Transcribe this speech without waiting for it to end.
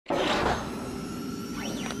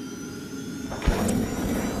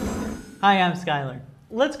Hi, I'm Skylar.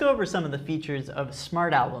 Let's go over some of the features of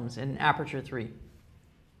Smart Albums in Aperture 3.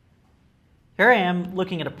 Here I am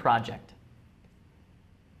looking at a project.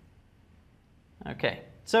 Okay,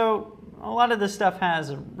 so a lot of this stuff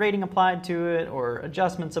has a rating applied to it or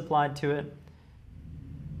adjustments applied to it.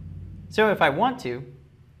 So if I want to,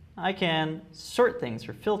 I can sort things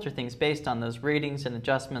or filter things based on those ratings and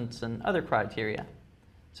adjustments and other criteria.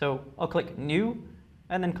 So I'll click New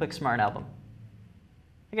and then click Smart Album.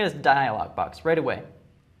 I get this dialog box right away. I'm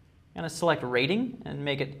going to select rating and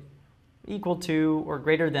make it equal to or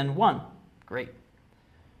greater than 1. Great.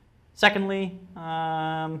 Secondly,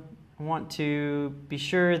 I want to be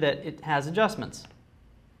sure that it has adjustments.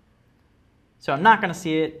 So I'm not going to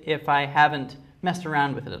see it if I haven't messed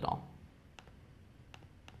around with it at all.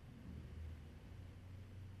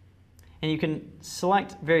 And you can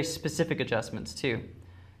select very specific adjustments too.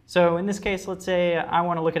 So in this case, let's say I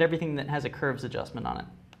want to look at everything that has a curves adjustment on it.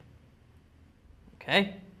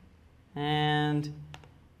 Okay, and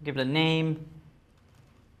give it a name.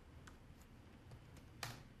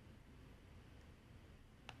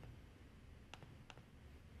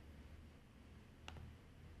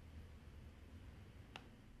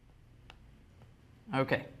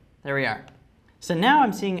 Okay, there we are. So now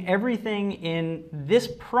I'm seeing everything in this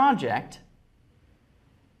project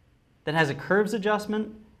that has a curves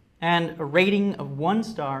adjustment and a rating of 1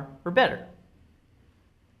 star or better.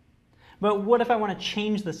 But what if I want to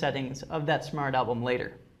change the settings of that Smart Album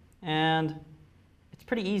later? And it's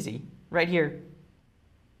pretty easy. Right here,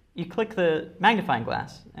 you click the magnifying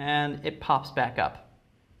glass and it pops back up.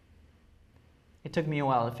 It took me a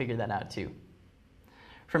while to figure that out too.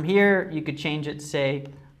 From here, you could change it to say,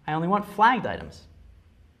 I only want flagged items.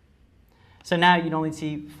 So now you'd only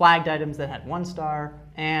see flagged items that had 1 star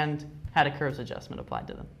and had a curves adjustment applied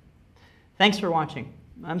to them. Thanks for watching.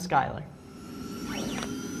 I'm Skylar.